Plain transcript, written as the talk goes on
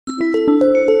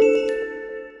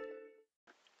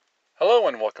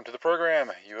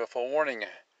morning.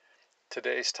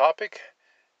 Today's topic,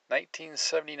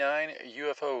 1979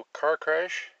 UFO car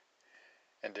crash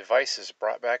and devices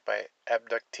brought back by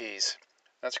abductees.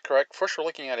 That's correct. First, we're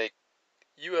looking at a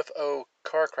UFO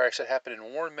car crash that happened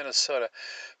in Warren, Minnesota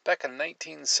back in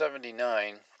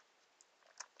 1979.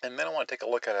 And then I want to take a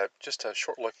look at just a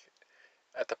short look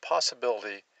at the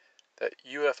possibility that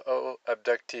UFO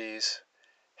abductees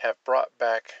have brought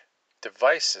back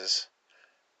devices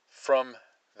from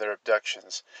their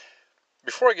abductions.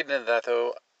 Before I get into that,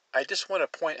 though, I just want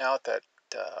to point out that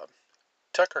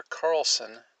Tucker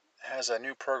Carlson has a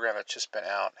new program that's just been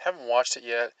out. Haven't watched it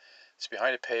yet. It's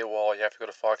behind a paywall. You have to go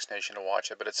to Fox Nation to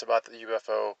watch it, but it's about the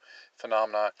UFO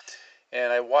phenomena.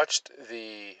 And I watched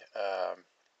the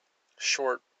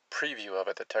short preview of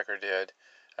it that Tucker did.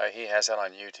 He has that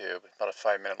on YouTube, about a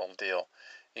 5-minute little deal.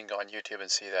 You can go on YouTube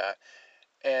and see that.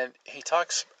 And he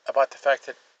talks about the fact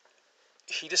that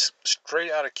he just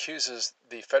straight out accuses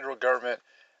the federal government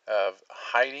of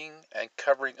hiding and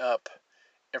covering up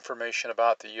information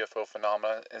about the UFO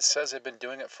phenomena and says they've been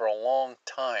doing it for a long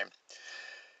time.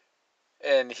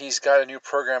 And he's got a new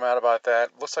program out about that.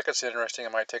 Looks like it's interesting. I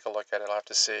might take a look at it. I'll have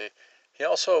to see. He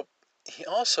also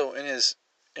in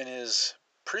his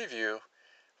preview,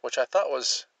 which I thought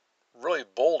was really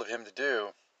bold of him to do,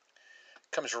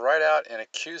 comes right out and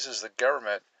accuses the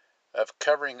government of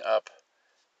covering up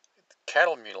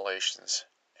cattle mutilations.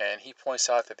 And he points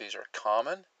out that these are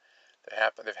common.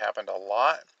 They've happened a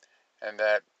lot, and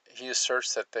that he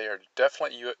asserts that they are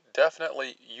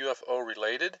definitely UFO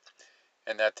related,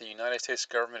 and that the United States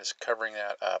government is covering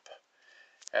that up.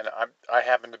 And I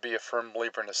happen to be a firm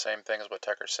believer in the same thing as what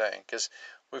Tucker's saying, because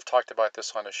we've talked about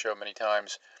this on the show many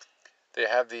times. They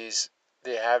have these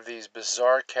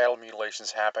bizarre cattle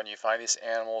mutilations happen. You find these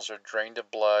animals are drained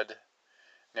of blood.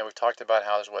 Now we've talked about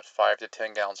how there's 5 to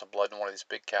 10 gallons of blood in one of these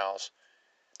big cows.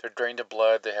 They're drained of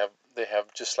blood. They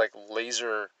have just like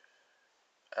laser.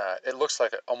 It looks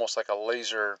like almost like a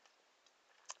laser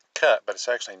cut, but it's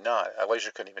actually not. A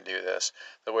laser couldn't even do this.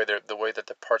 The way that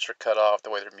the parts are cut off, the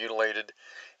way they're mutilated,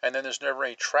 and then there's never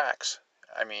any tracks.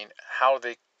 I mean, how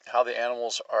the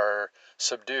animals are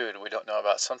subdued, we don't know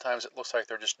about. Sometimes it looks like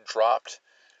they're just dropped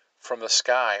from the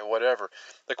sky, whatever.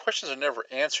 The questions are never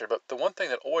answered, but the one thing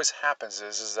that always happens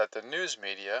is that the news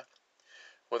media,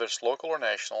 whether it's local or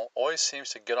national, always seems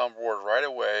to get on board right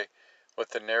away with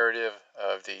the narrative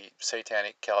of the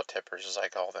satanic cow tippers, as I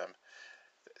call them.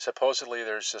 Supposedly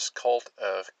there's this cult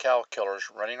of cow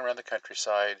killers running around the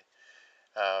countryside,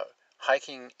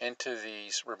 hiking into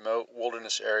these remote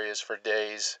wilderness areas for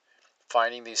days,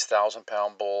 finding these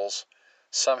 1,000-pound bulls,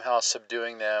 somehow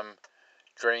subduing them,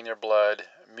 draining their blood,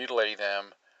 mutilating them,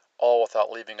 all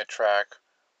without leaving a track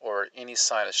or any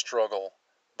sign of struggle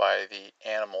by the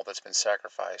animal that's been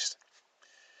sacrificed.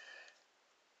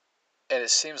 And it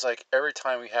seems like every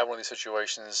time we have one of these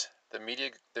situations, the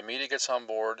media gets on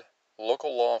board,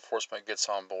 local law enforcement gets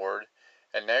on board,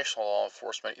 and national law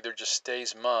enforcement either just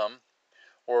stays mum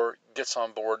or gets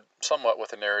on board somewhat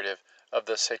with the narrative of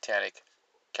the satanic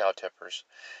cow tippers.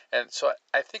 And so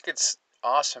I think it's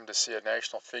awesome to see a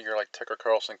national figure like Tucker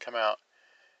Carlson come out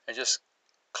and just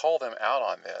call them out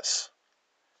on this,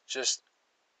 just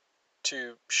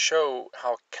to show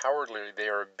how cowardly they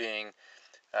are being,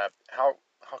 how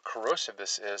corrosive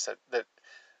this is,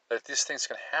 that these things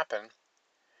can happen,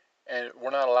 and we're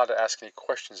not allowed to ask any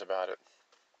questions about it.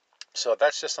 So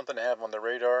that's just something to have on the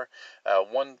radar.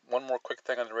 One more quick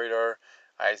thing on the radar.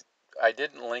 I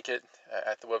didn't link it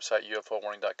at the website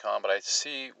ufowarning.com, but I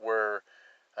see where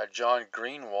John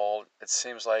Greenwald, it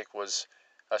seems like, was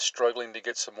struggling to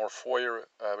get some more FOIA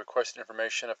requested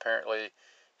information. Apparently,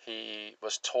 he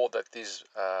was told that these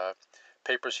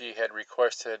papers he had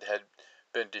requested had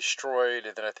been destroyed,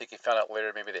 and then I think he found out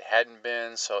later maybe they hadn't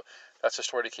been. So that's a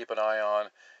story to keep an eye on.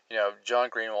 You know, John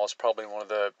Greenwald is probably one of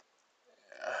the,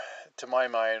 to my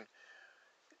mind,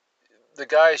 the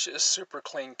guy's just super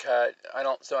clean cut. I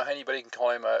don't know how anybody can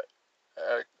call him a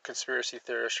conspiracy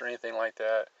theorist or anything like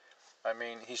that. I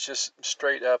mean, he's just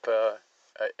straight up a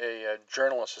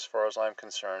journalist as far as I'm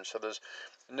concerned. So there's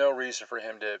no reason for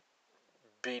him to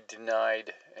be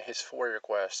denied his FOIA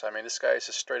request. I mean, this guy is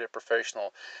a straight up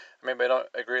professional. Maybe I don't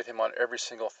agree with him on every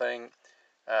single thing.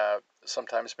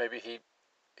 Sometimes maybe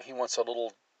he wants a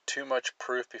little too much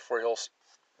proof before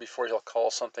he'll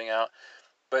call something out.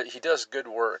 But he does good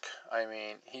work. I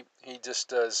mean, he just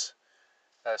does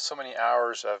so many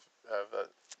hours of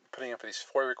putting in for these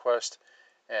FOIA requests,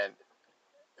 and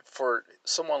for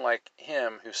someone like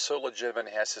him who's so legitimate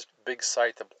and has this big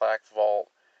site, the Black Vault,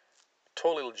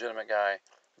 totally legitimate guy,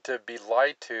 to be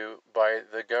lied to by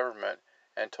the government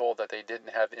and told that they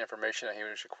didn't have the information that he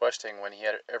was requesting when he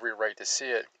had every right to see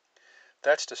it,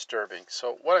 That's disturbing.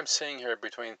 So what I'm seeing here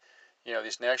between,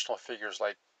 these national figures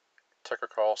like Tucker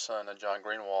Carlson and John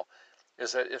Greenwald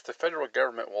is that if the federal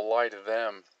government will lie to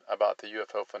them about the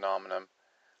UFO phenomenon,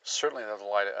 certainly they'll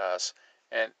lie to us.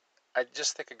 And I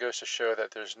just think it goes to show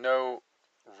that there's no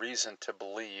reason to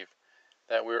believe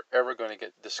that we're ever going to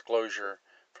get disclosure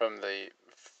from the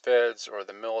feds or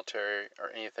the military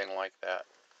or anything like that.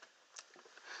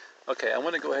 Okay, I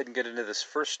want to go ahead and get into this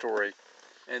first story.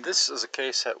 And this is a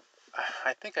case that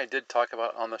I think I did talk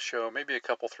about on the show maybe a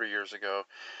couple, 3 years ago.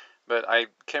 But I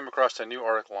came across a new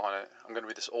article on it. I'm going to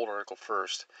read this old article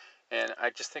first. And I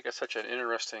just think it's such an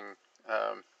interesting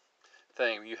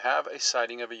thing. You have a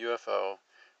sighting of a UFO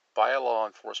by a law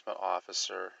enforcement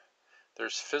officer.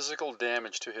 There's physical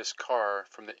damage to his car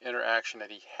from the interaction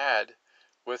that he had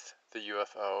with the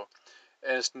UFO.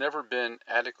 And it's never been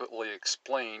adequately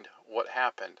explained what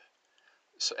happened.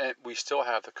 So, and we still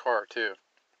have the car too.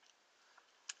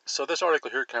 So this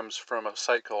article here comes from a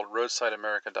site called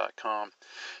roadsideamerica.com,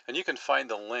 and you can find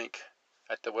the link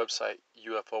at the website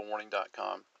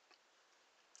ufowarning.com.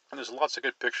 And there's lots of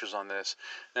good pictures on this.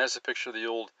 And that's a picture of the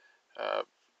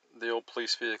old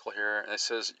police vehicle here, and it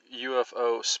says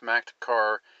UFO smacked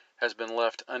car has been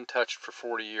left untouched for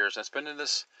 40 years. And it's been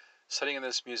sitting in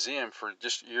this museum for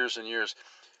just years and years.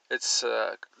 Its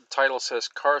title says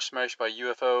 "Car Smashed by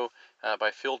UFO"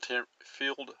 by Field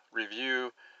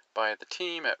Review by the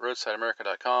team at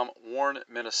roadsideamerica.com, Warren,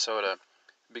 Minnesota.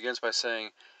 It begins by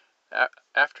saying,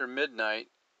 after midnight,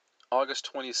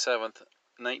 August 27th,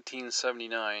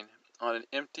 1979, on an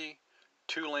empty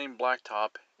two-lane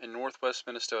blacktop in northwest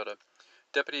Minnesota,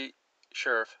 Deputy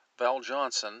Sheriff Val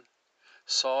Johnson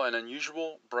saw an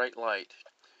unusual bright light.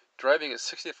 Driving at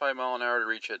 65 miles an hour to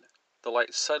reach it, the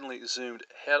light suddenly zoomed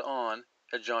head-on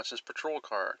at Johnson's patrol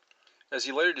car. As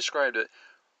he later described it,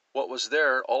 what was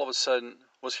there all of a sudden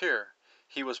was here.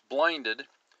 He was blinded,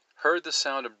 heard the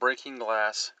sound of breaking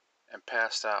glass, and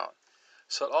passed out.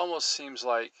 So it almost seems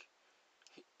like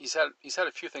he's had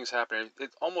a few things happen.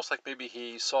 It's almost like maybe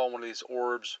he saw one of these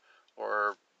orbs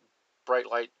or bright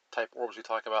light type orbs we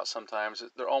talk about sometimes.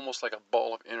 They're almost like a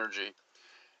ball of energy.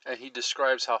 And he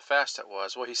describes how fast it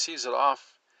was. Well, he sees it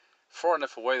off far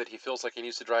enough away that he feels like he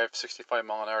needs to drive 65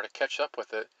 miles an hour to catch up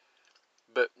with it.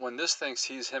 But when this thing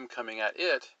sees him coming at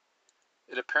it,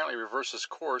 it apparently reverses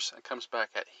course and comes back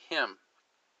at him.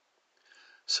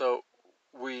 So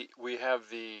we have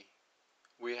the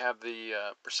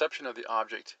perception of the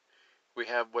object. We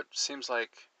have what seems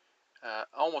like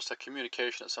almost a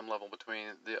communication at some level between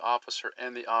the officer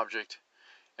and the object,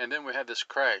 and then we have this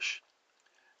crash.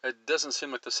 It doesn't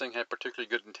seem like this thing had particularly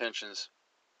good intentions.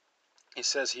 He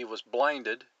says he was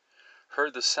blinded,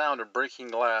 heard the sound of breaking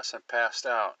glass, and passed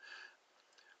out.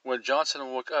 When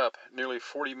Johnson woke up nearly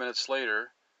 40 minutes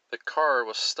later, the car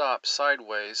was stopped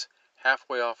sideways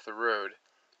halfway off the road,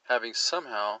 having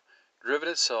somehow driven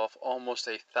itself almost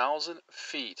 1,000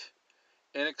 feet.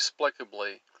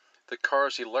 Inexplicably, the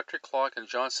car's electric clock and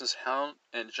Johnson's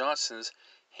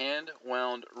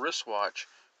hand-wound wristwatch,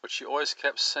 which he always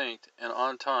kept synced and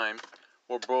on time,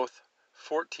 were both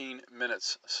 14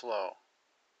 minutes slow.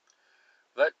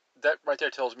 That right there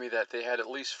tells me that they had at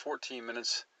least 14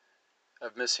 minutes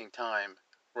of missing time,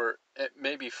 where it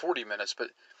may be 40 minutes, but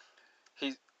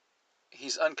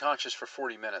he's unconscious for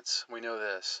 40 minutes. We know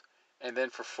this. And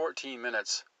then for 14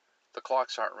 minutes, the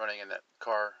clocks aren't running in that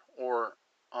car or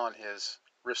on his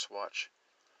wristwatch.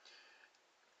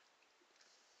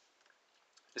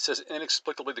 It says,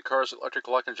 inexplicably, the car's electric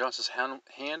clock and Johnson's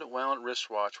hand-wound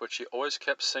wristwatch, which he always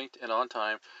kept synced and on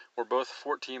time, were both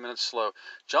 14 minutes slow.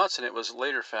 Johnson, it was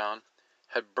later found,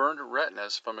 had burned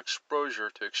retinas from exposure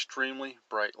to extremely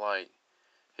bright light.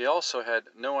 He also had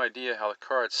no idea how the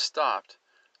car had stopped,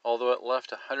 although it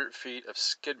left 100 feet of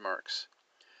skid marks.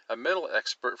 A metal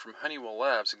expert from Honeywell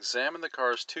Labs examined the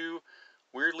car's two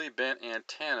weirdly bent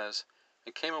antennas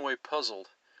and came away puzzled.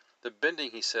 The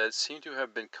bending, he said, seemed to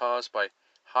have been caused by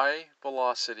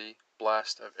high-velocity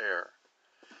blast of air.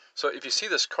 So if you see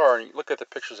this car and you look at the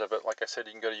pictures of it, like I said,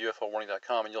 you can go to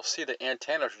ufowarning.com and you'll see the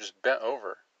antennas are just bent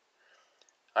over.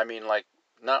 I mean, like,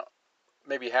 not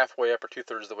maybe halfway up or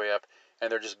two-thirds of the way up, and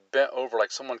they're just bent over,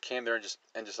 like someone came there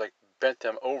and just like bent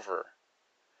them over.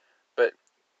 But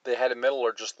they had a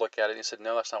metallurgist look at it and he said,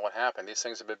 no, that's not what happened. These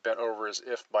things have been bent over as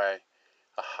if by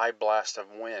a high blast of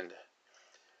wind.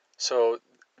 So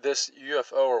this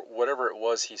UFO, or whatever it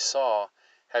was he saw,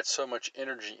 had so much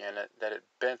energy in it that it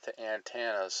bent the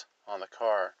antennas on the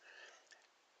car.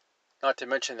 Not to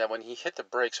mention that when he hit the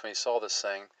brakes, when he saw this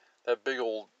thing, that big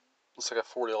old, looks like a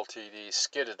Ford LTD,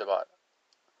 skidded about,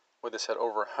 with his head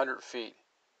over 100 feet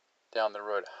down the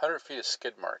road. 100 feet of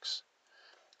skid marks.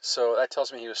 So that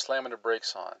tells me he was slamming the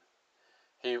brakes on.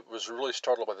 He was really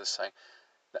startled by this thing.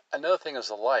 Another thing is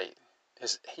the light.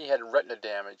 He had retina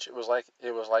damage. It was like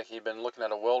he'd been looking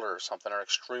at a welder or something, or an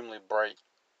extremely bright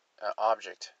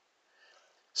object.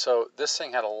 So this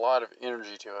thing had a lot of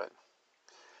energy to it.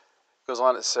 Goes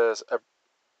on, it says,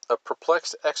 a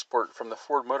perplexed expert from the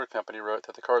Ford Motor Company wrote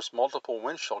that the car's multiple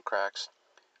windshield cracks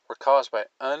were caused by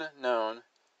unknown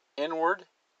inward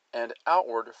and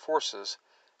outward forces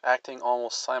acting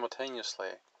almost simultaneously.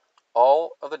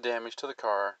 All of the damage to the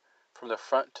car, from the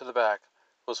front to the back,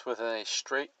 was within a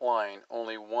straight line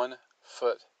only 1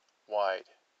 foot wide.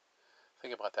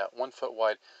 Think about that, 1 foot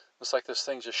wide. It's like this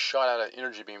thing just shot out an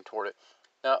energy beam toward it.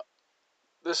 Now,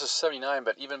 this is 79,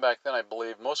 but even back then, I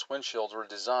believe most windshields were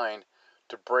designed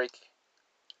to break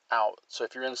out. So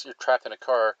if you're trapped in a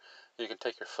car, you can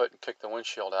take your foot and kick the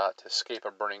windshield out to escape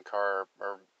a burning car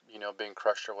or being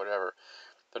crushed or whatever.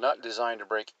 They're not designed to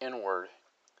break inward,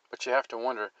 but you have to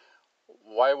wonder,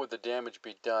 why would the damage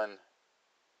be done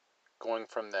going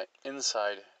from the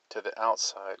inside to the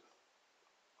outside?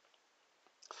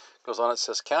 Goes on, it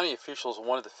says, county officials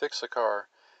wanted to fix the car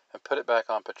and put it back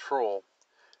on patrol.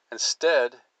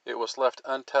 Instead, it was left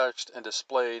untouched and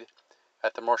displayed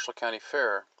at the Marshall County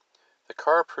Fair. The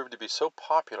car proved to be so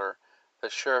popular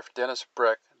that Sheriff Dennis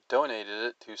Breck donated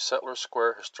it to Settler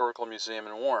Square Historical Museum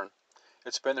in Warren.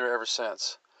 It's been there ever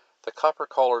since. The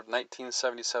copper-colored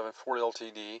 1977 Ford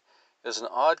LTD is an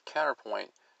odd counterpoint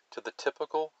to the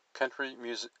typical country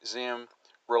museum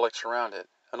relics around it.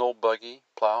 An old buggy,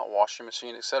 plow, washing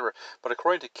machine, etc. But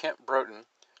according to Kent Broughton,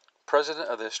 president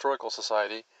of the Historical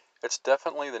Society, it's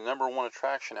definitely the #1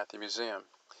 attraction at the museum.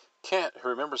 Kent, who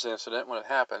remembers the incident when it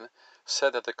happened,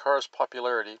 said that the car's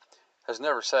popularity has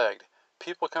never sagged.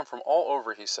 People come from all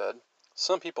over, he said.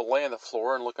 Some people lay on the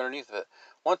floor and look underneath it.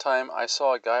 One time I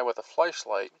saw a guy with a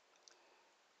flashlight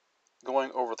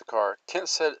going over the car. Kent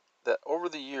said that over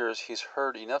the years he's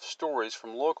heard enough stories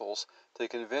from locals to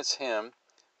convince him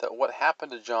that what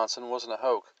happened to Johnson wasn't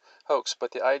a hoax,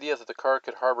 but the idea that the car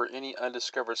could harbor any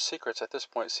undiscovered secrets at this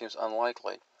point seems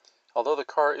unlikely. Although the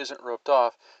car isn't roped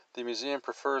off, the museum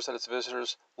prefers that its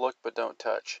visitors look but don't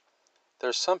touch.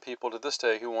 There's some people to this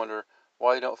day who wonder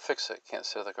why they don't fix it, Kent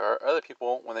said of the car. Other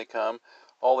people, when they come,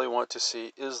 all they want to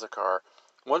see is the car.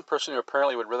 One person who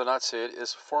apparently would rather not see it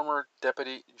is former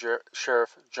Deputy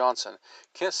Sheriff Johnson.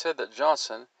 Kent said that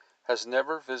Johnson has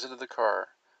never visited the car,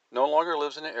 no longer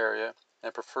lives in the area,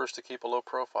 and prefers to keep a low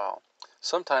profile.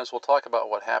 Sometimes we'll talk about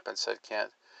what happened, said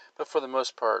Kent, but for the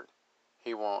most part,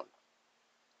 he won't.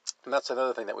 And that's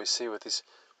another thing that we see with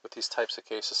these types of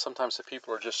cases. Sometimes the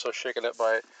people are just so shaken up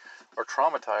by it or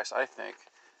traumatized, I think,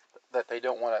 that they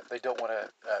don't want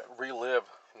to relive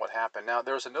what happened. Now,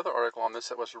 there's another article on this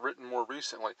that was written more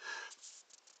recently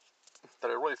that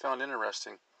I really found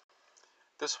interesting.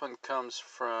 This one comes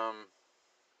from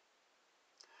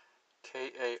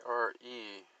KARE.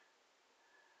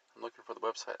 I'm looking for the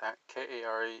website.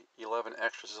 KARE 11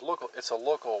 Extras. It's a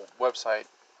local website,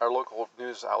 or local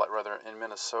news outlet rather, in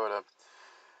Minnesota.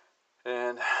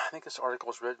 And I think this article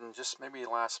was written just maybe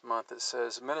last month. It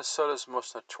says Minnesota's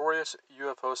most notorious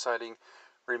UFO sighting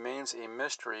remains a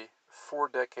mystery 4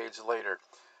 decades later.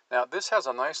 Now, this has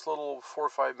a nice little 4 or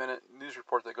 5 minute news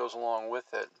report that goes along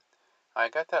with it. I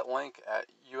got that link at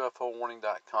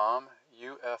ufowarning.com,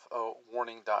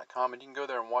 ufowarning.com, and you can go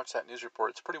there and watch that news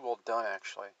report. It's pretty well done,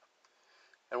 actually.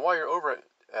 And while you're over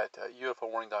at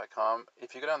ufowarning.com,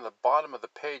 if you go down to the bottom of the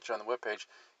page on the webpage,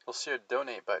 you'll see a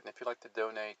donate button. If you'd like to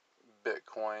donate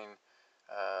Bitcoin,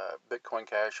 Bitcoin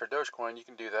Cash, or Dogecoin, you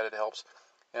can do that. It helps.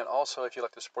 And also, if you'd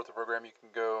like to support the program, you can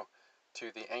go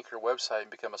to the Anchor website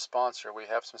and become a sponsor. We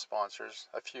have some sponsors,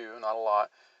 a few, not a lot,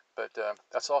 but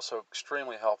that's also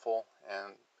extremely helpful.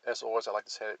 And as always, I'd like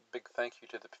to say a big thank you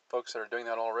to the folks that are doing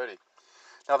that already.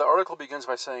 Now, the article begins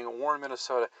by saying, Warren,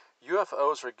 Minnesota,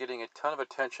 UFOs are getting a ton of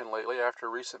attention lately after a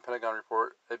recent Pentagon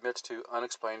report admits to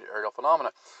unexplained aerial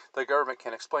phenomena. The government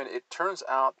can't explain it. It turns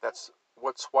out that's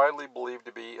what's widely believed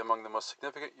to be among the most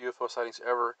significant UFO sightings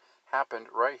ever happened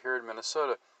right here in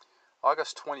Minnesota.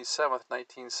 August 27th,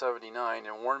 1979,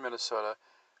 in Warren, Minnesota,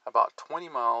 about 20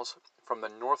 miles from the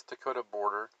North Dakota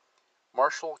border,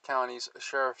 Marshall County's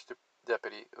Sheriff's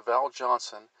Deputy Val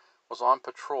Johnson was on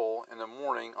patrol in the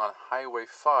morning on Highway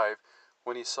 5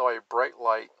 when he saw a bright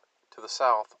light to the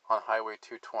south on Highway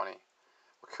 220.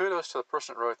 Well, kudos to the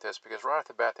person that wrote this, because right off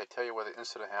the bat they tell you where the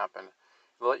incident happened.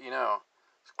 They'll let you know.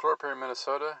 It's clear up here in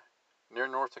Minnesota, near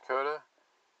North Dakota,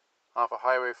 off of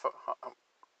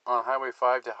on Highway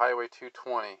 5 to Highway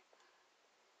 220.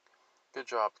 Good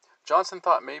job. Johnson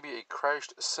thought maybe a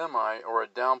crashed semi or a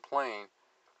downed plane,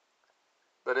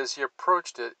 but as he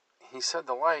approached it, He said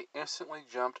the light instantly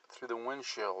jumped through the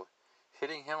windshield,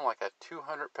 hitting him like a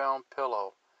 200-pound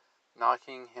pillow,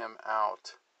 knocking him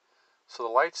out. So the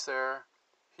light's there,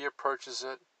 he approaches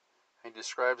it, and he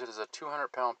describes it as a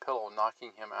 200-pound pillow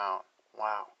knocking him out.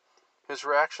 Wow. His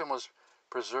reaction was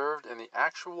preserved in the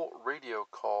actual radio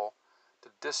call to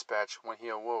dispatch when he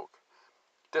awoke.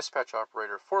 Dispatch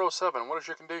operator, 407, what is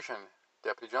your condition?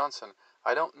 Deputy Johnson,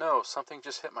 I don't know, something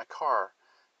just hit my car.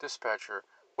 Dispatcher,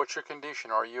 what's your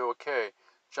condition? Are you okay?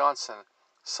 Johnson,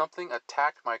 something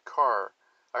attacked my car.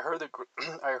 I heard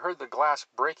the glass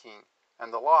breaking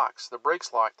and the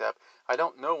brakes locked up. I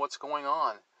don't know what's going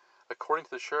on. According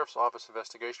to the Sheriff's Office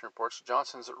investigation reports,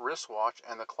 Johnson's wristwatch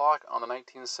and the clock on the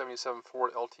 1977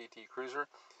 Ford LTT Cruiser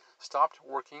stopped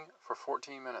working for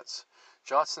 14 minutes.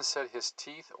 Johnson said his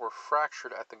teeth were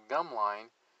fractured at the gum line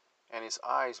and his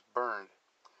eyes burned.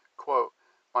 Quote,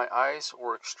 my eyes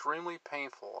were extremely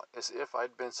painful, as if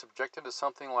I'd been subjected to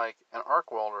something like an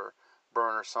arc welder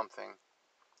burn or something,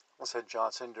 said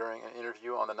Johnson during an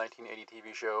interview on the 1980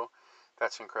 TV show.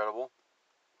 That's incredible.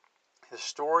 His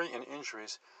story and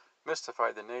injuries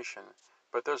mystified the nation,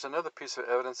 but there's another piece of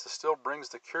evidence that still brings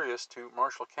the curious to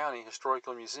Marshall County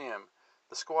Historical Museum,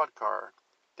 the squad car,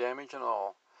 damage and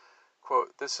all.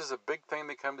 Quote, this is a big thing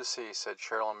they come to see, said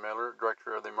Sherilyn Miller,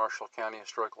 director of the Marshall County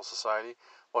Historical Society,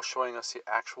 while showing us the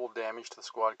actual damage to the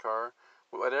squad car.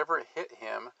 Whatever hit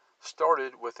him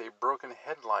started with a broken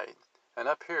headlight, and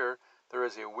up here there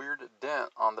is a weird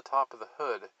dent on the top of the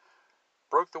hood.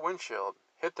 Broke the windshield,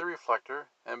 hit the reflector,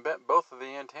 and bent both of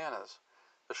the antennas.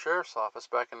 The Sheriff's Office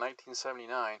back in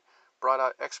 1979 brought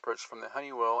out experts from the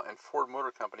Honeywell and Ford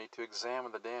Motor Company to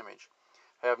examine the damage.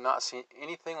 I have not seen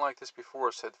anything like this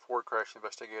before, said Ford crash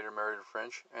investigator Meredith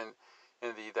French in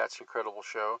the That's Incredible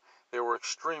show. They were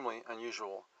extremely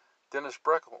unusual. Dennis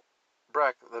Breck,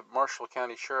 the Marshall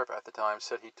County Sheriff at the time,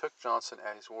 said he took Johnson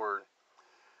at his word.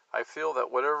 I feel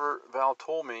that whatever Val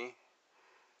told me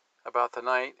about the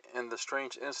night and the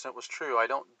strange incident was true. I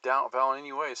don't doubt Val in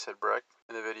any way, said Breck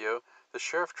in the video. The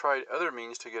sheriff tried other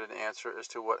means to get an answer as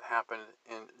to what happened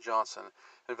in Johnson.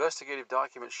 Investigative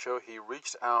documents show he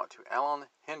reached out to Alan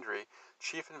Hendry,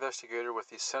 chief investigator with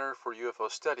the Center for UFO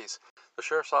Studies. The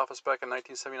sheriff's office back in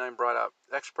 1979 brought out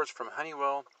experts from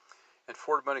Honeywell and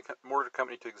Ford Motor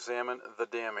Company to examine the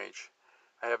damage.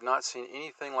 I have not seen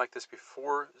anything like this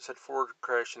before, said Ford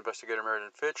crash investigator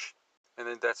Meredith Fitch. And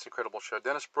then That's Incredible show.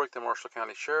 Dennis Brook, the Marshall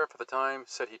County Sheriff at the time,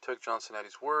 said he took Johnson at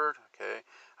his word. Okay.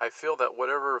 I feel that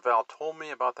whatever Val told me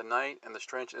about the night and the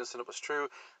strange incident was true.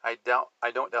 I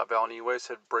don't doubt Val in any way,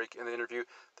 said Brake in the interview.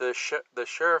 The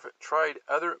sheriff tried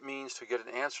other means to get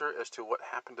an answer as to what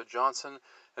happened to Johnson.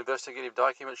 Investigative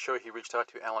documents show he reached out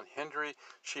to Alan Hendry,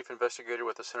 chief investigator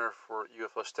with the Center for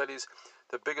UFO Studies.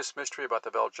 The biggest mystery about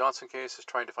the Val Johnson case is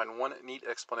trying to find one neat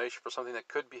explanation for something that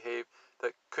could behave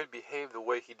the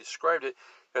way he described it,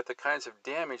 yet the kinds of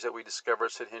damage that we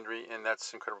discovered, said Hendry in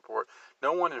That's Incredible report.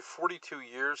 No one in 42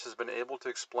 years has been able to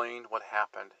explain what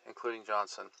happened, including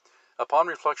Johnson. Upon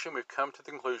reflection, we've come to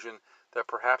the conclusion that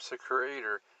perhaps the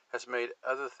Creator has made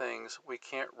other things we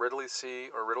can't readily see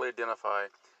or readily identify,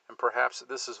 and perhaps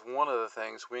this is one of the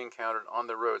things we encountered on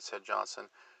the road, said Johnson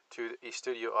to a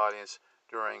studio audience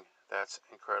during That's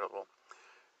Incredible.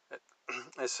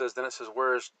 It says,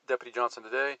 where is Deputy Johnson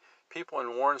today? People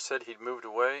in Warren said he'd moved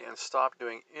away and stopped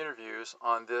doing interviews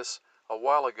on this a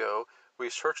while ago. We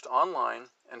searched online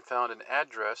and found an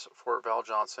address for Val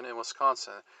Johnson in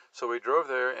Wisconsin. So we drove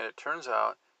there, and it turns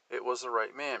out it was the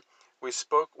right man. We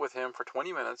spoke with him for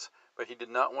 20 minutes, but he did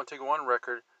not want to go on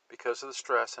record because of the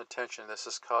stress and tension this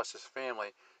has caused his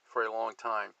family for a long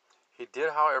time. He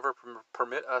did, however,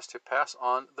 permit us to pass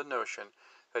on the notion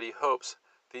that he hopes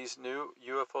these new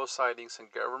UFO sightings and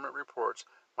government reports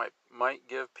might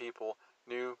give people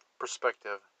new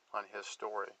perspective on his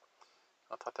story.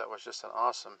 I thought that was just an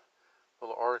awesome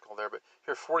little article there. But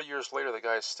here, 40 years later, the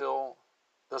guy still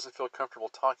doesn't feel comfortable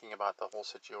talking about the whole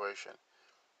situation.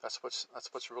 That's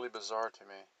what's really bizarre to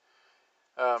me.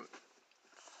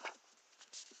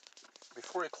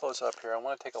 Before we close up here, I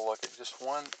want to take a look at just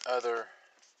one other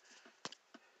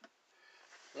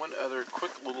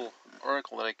quick little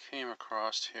article that I came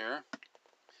across here.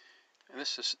 And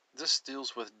this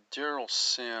deals with Daryl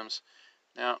Sims.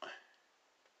 Now,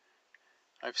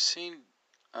 I've seen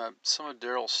some of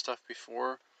Daryl's stuff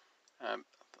before. I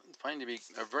find him to be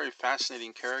a very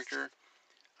fascinating character.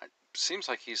 It seems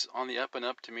like he's on the up and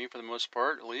up to me for the most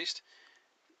part, at least.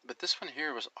 But this one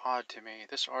here was odd to me.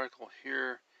 This article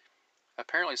here,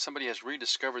 apparently somebody has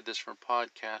rediscovered this from a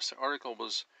podcast. The article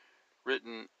was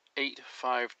written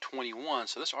 8/5/21,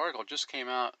 so this article just came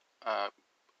out a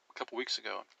couple weeks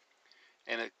ago.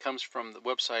 and it comes from the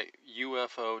website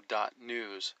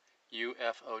ufo.news.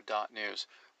 ufo.news.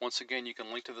 Once again, you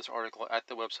can link to this article at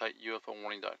the website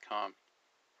ufowarning.com.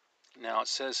 Now it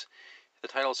says, the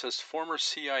title says, former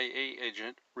CIA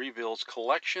agent reveals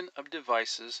collection of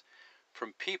devices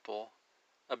from people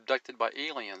abducted by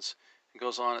aliens. It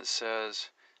goes on, it says,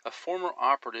 a former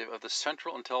operative of the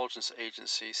Central Intelligence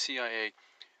Agency, CIA,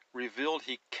 revealed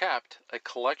he kept a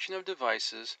collection of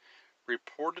devices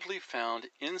reportedly found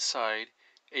inside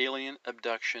alien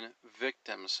abduction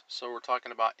victims. So we're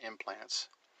talking about implants.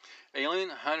 Alien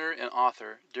hunter and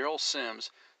author Daryl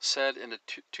Sims said in a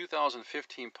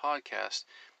 2015 podcast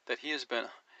that he has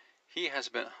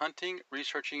been hunting,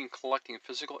 researching, and collecting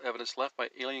physical evidence left by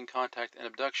alien contact and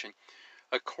abduction.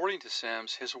 According to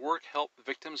Sims, his work helped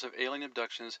victims of alien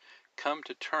abductions come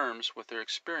to terms with their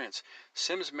experience.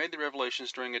 Sims made the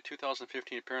revelations during a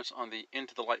 2015 appearance on the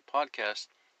Into the Light podcast,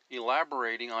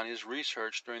 elaborating on his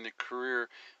research during the career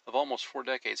of almost 4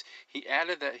 decades. He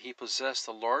added that he possessed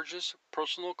the largest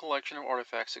personal collection of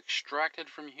artifacts extracted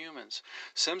from humans.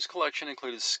 Sims' collection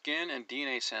included skin and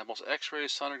DNA samples,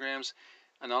 X-rays, sonograms,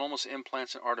 anomalous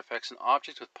implants and artifacts, and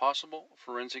objects with possible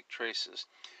forensic traces.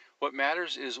 What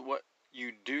matters is what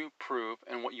you do prove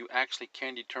and what you actually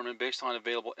can determine based on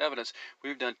available evidence.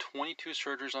 We've done 22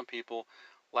 surgeries on people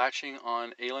latching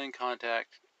on alien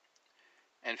contact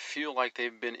and feel like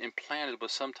they've been implanted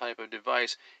with some type of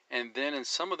device, and then in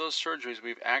some of those surgeries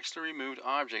we've actually removed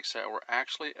objects that were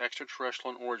actually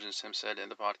extraterrestrial in origin, Sims said in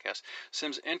the podcast.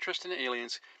 Sims' interest in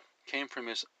aliens came from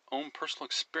his own personal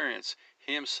experience.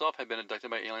 He himself had been abducted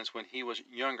by aliens when he was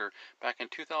younger. Back in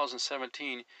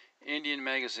 2017, Indian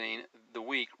magazine The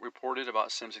Week reported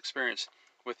about Sims' experience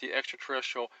with the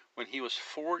extraterrestrial when he was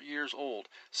 4 years old.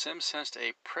 Sims sensed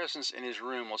a presence in his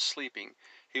room while sleeping.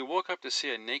 He woke up to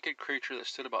see a naked creature that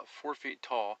stood about 4 feet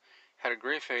tall, had a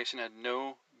gray face, and had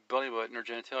no belly button or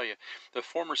genitalia. The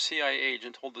former CIA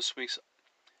agent told This Week's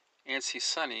Auntie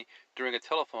Sunny during a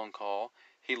telephone call,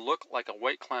 he looked like a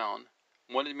white clown,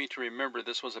 wanted me to remember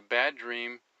this was a bad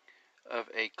dream of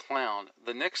a clown.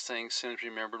 The next thing Sims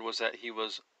remembered was that it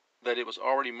was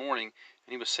already morning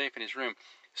and he was safe in his room.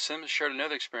 Sims shared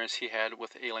another experience he had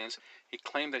with aliens. He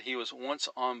claimed that he was once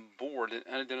on board an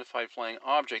unidentified flying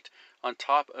object on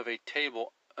top of a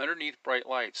table underneath bright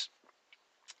lights.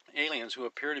 Aliens who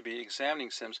appeared to be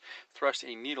examining Sims thrust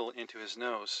a needle into his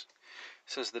nose.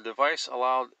 It says the device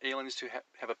allowed aliens to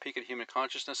have a peek at human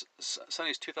consciousness.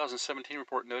 Sunny's 2017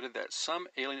 report noted that some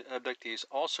alien abductees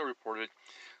also reported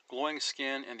glowing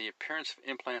skin and the appearance of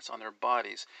implants on their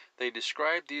bodies. They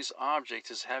described these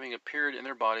objects as having appeared in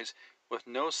their bodies with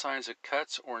no signs of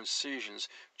cuts or incisions,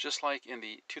 just like in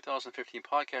the 2015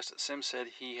 podcast. Sims said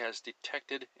he has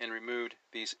detected and removed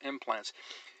these implants.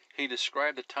 He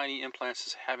described the tiny implants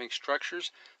as having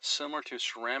structures similar to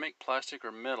ceramic, plastic,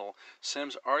 or metal.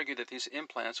 Sims argued that these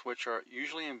implants, which are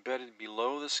usually embedded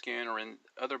below the skin or in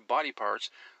other body parts,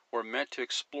 were meant to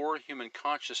explore human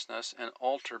consciousness and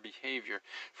alter behavior.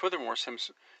 Furthermore,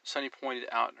 Sunny pointed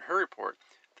out in her report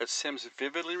that Sims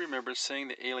vividly remembered seeing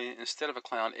the alien instead of a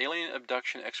clown. Alien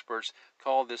abduction experts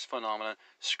call this phenomenon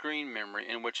screen memory,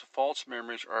 in which false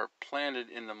memories are planted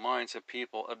in the minds of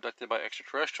people abducted by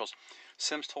extraterrestrials.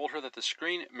 Sims told her that the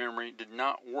screen memory did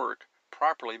not work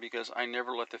properly because I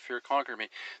never let the fear conquer me.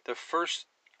 The first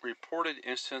reported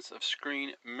instance of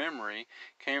screen memory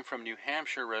came from New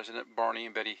Hampshire resident Barney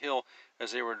and Betty Hill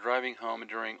as they were driving home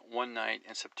during one night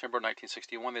in September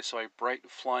 1961. They saw a bright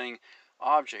flying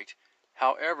object.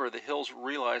 However, the Hills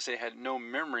realized they had no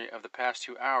memory of the past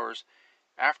 2 hours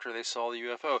after they saw the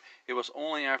UFO. It was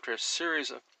only after a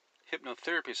series of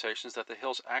hypnotherapy sessions that the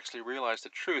Hills actually realized the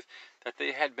truth, that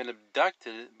they had been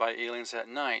abducted by aliens that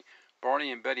night.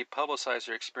 Barney and Betty publicized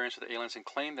their experience with aliens and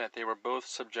claimed that they were both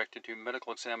subjected to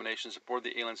medical examinations aboard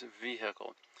the aliens'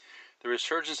 vehicle. The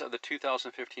resurgence of the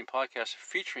 2015 podcast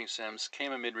featuring Sims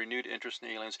came amid renewed interest in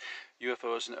aliens,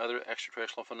 UFOs, and other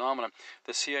extraterrestrial phenomena.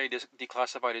 The CIA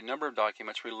declassified a number of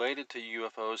documents related to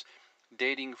UFOs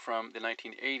dating from the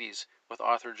 1980s, with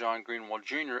author John Greenwald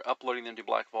Jr. uploading them to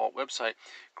Black Vault website.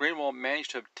 Greenwald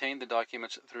managed to obtain the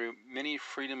documents through many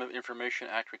Freedom of Information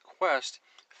Act requests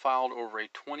filed over a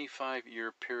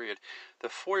 25-year period. The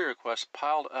FOIA requests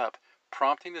piled up,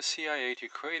 prompting the CIA to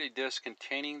create a disk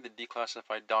containing the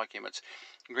declassified documents.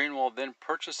 Greenwald then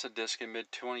purchased the disk in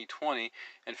mid-2020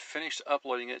 and finished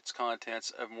uploading its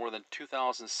contents of more than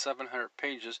 2,700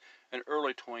 pages in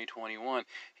early 2021.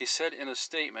 He said in a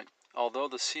statement, although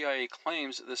the CIA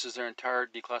claims this is their entire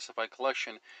declassified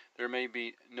collection, there may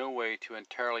be no way to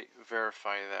entirely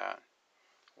verify that.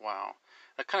 Wow.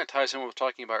 That kind of ties in with what we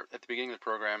were talking about at the beginning of the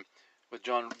program with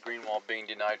John Greenwald being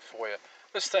denied FOIA.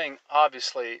 This thing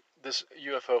obviously this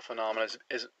UFO phenomenon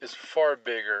is far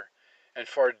bigger and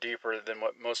far deeper than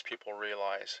what most people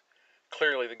realize.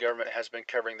 Clearly, the government has been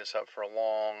covering this up for a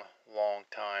long, long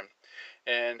time,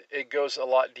 and it goes a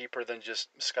lot deeper than just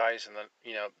skies and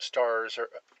the stars, or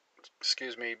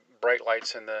excuse me, bright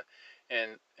lights in the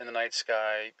night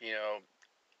sky.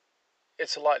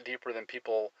 It's a lot deeper than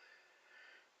people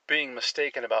being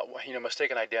mistaken about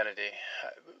mistaken identity.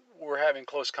 We're having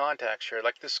close contacts here.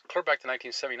 Like this, clear back to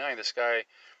 1979,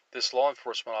 this law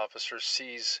enforcement officer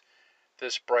sees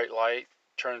this bright light,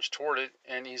 turns toward it,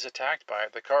 and he's attacked by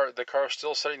it. The car is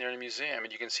still sitting there in a museum,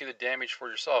 and you can see the damage for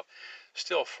yourself.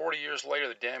 Still, 40 years later,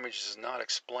 the damage is not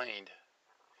explained.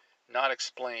 Not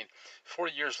explained.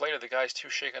 40 years later, the guy's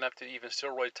too shaken up to even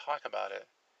still really talk about it.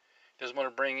 Doesn't want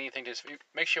to bring anything to his. It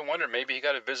makes you wonder. Maybe he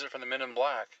got a visit from the Men in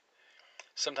Black.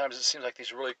 Sometimes it seems like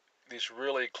these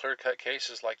really clear-cut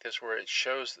cases like this, where it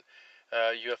shows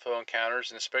UFO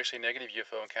encounters, and especially negative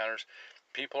UFO encounters,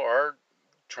 people are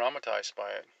traumatized by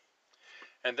it.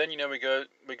 And then we go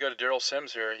to Daryl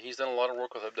Sims here. He's done a lot of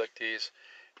work with abductees,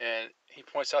 and he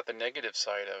points out the negative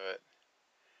side of it.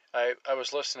 I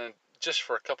was listening just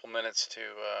for a couple minutes to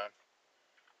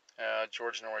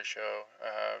George Norrie show.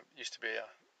 Used to be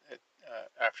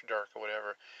After Dark or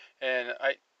whatever, and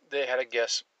they had a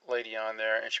guest lady on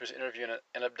there, and she was interviewing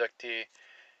an abductee,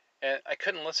 and I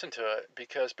couldn't listen to it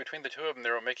because between the two of them, they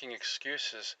were making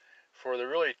excuses for the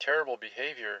really terrible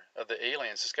behavior of the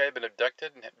aliens. This guy had been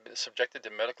abducted and had been subjected to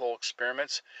medical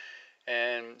experiments,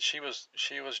 and she was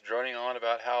droning on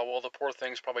about how, well, the poor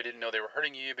things probably didn't know they were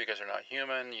hurting you because they're not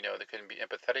human. They couldn't be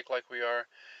empathetic like we are.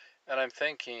 And I'm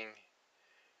thinking,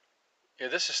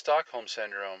 this is Stockholm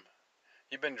syndrome.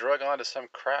 You've been drug onto some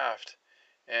craft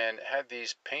and had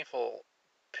these painful,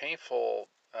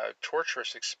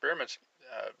 torturous experiments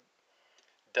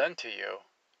done to you.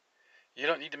 You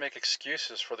don't need to make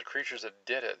excuses for the creatures that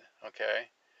did it, okay?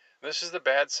 This is the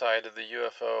bad side of the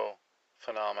UFO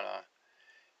phenomena.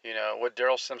 What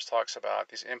Daryl Sims talks about,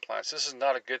 these implants. This is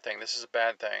not a good thing. This is a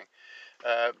bad thing.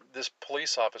 This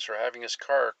police officer having his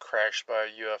car crashed by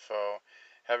a UFO,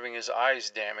 having his eyes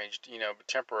damaged,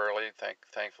 temporarily,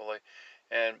 thankfully,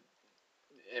 and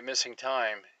missing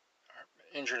time,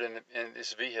 injured in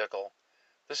his vehicle.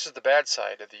 This is the bad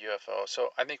side of the UFO.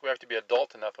 So I think we have to be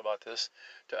adult enough about this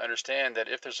to understand that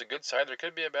if there's a good side, there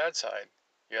could be a bad side.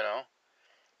 You know,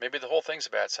 maybe the whole thing's a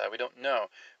bad side. We don't know,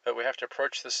 but we have to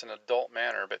approach this in an adult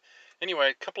manner. But anyway,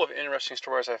 a couple of interesting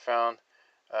stories I found.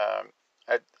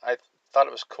 I thought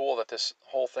it was cool that this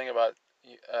whole thing about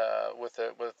with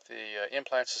the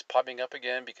implants is popping up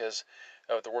again because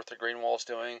of the work that Greenwald's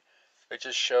doing. It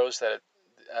just shows that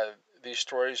uh, these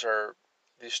stories are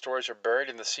these stories are buried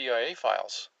in the CIA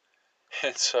files,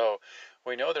 and so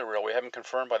we know they're real. We have them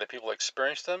confirmed by the people who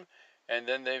experienced them, and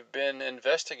then they've been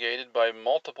investigated by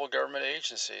multiple government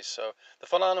agencies. So the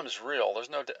phenomenon is real.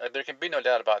 There can be no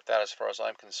doubt about that as far as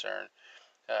I'm concerned.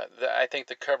 I think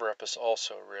the cover-up is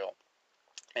also real.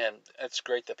 And it's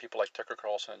great that people like Tucker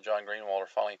Carlson and John Greenwald are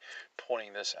finally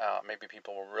pointing this out. Maybe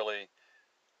people will really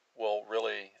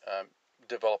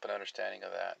develop an understanding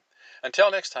of that.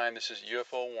 Until next time, this is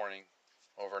UFO Warning.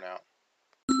 Over and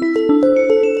out.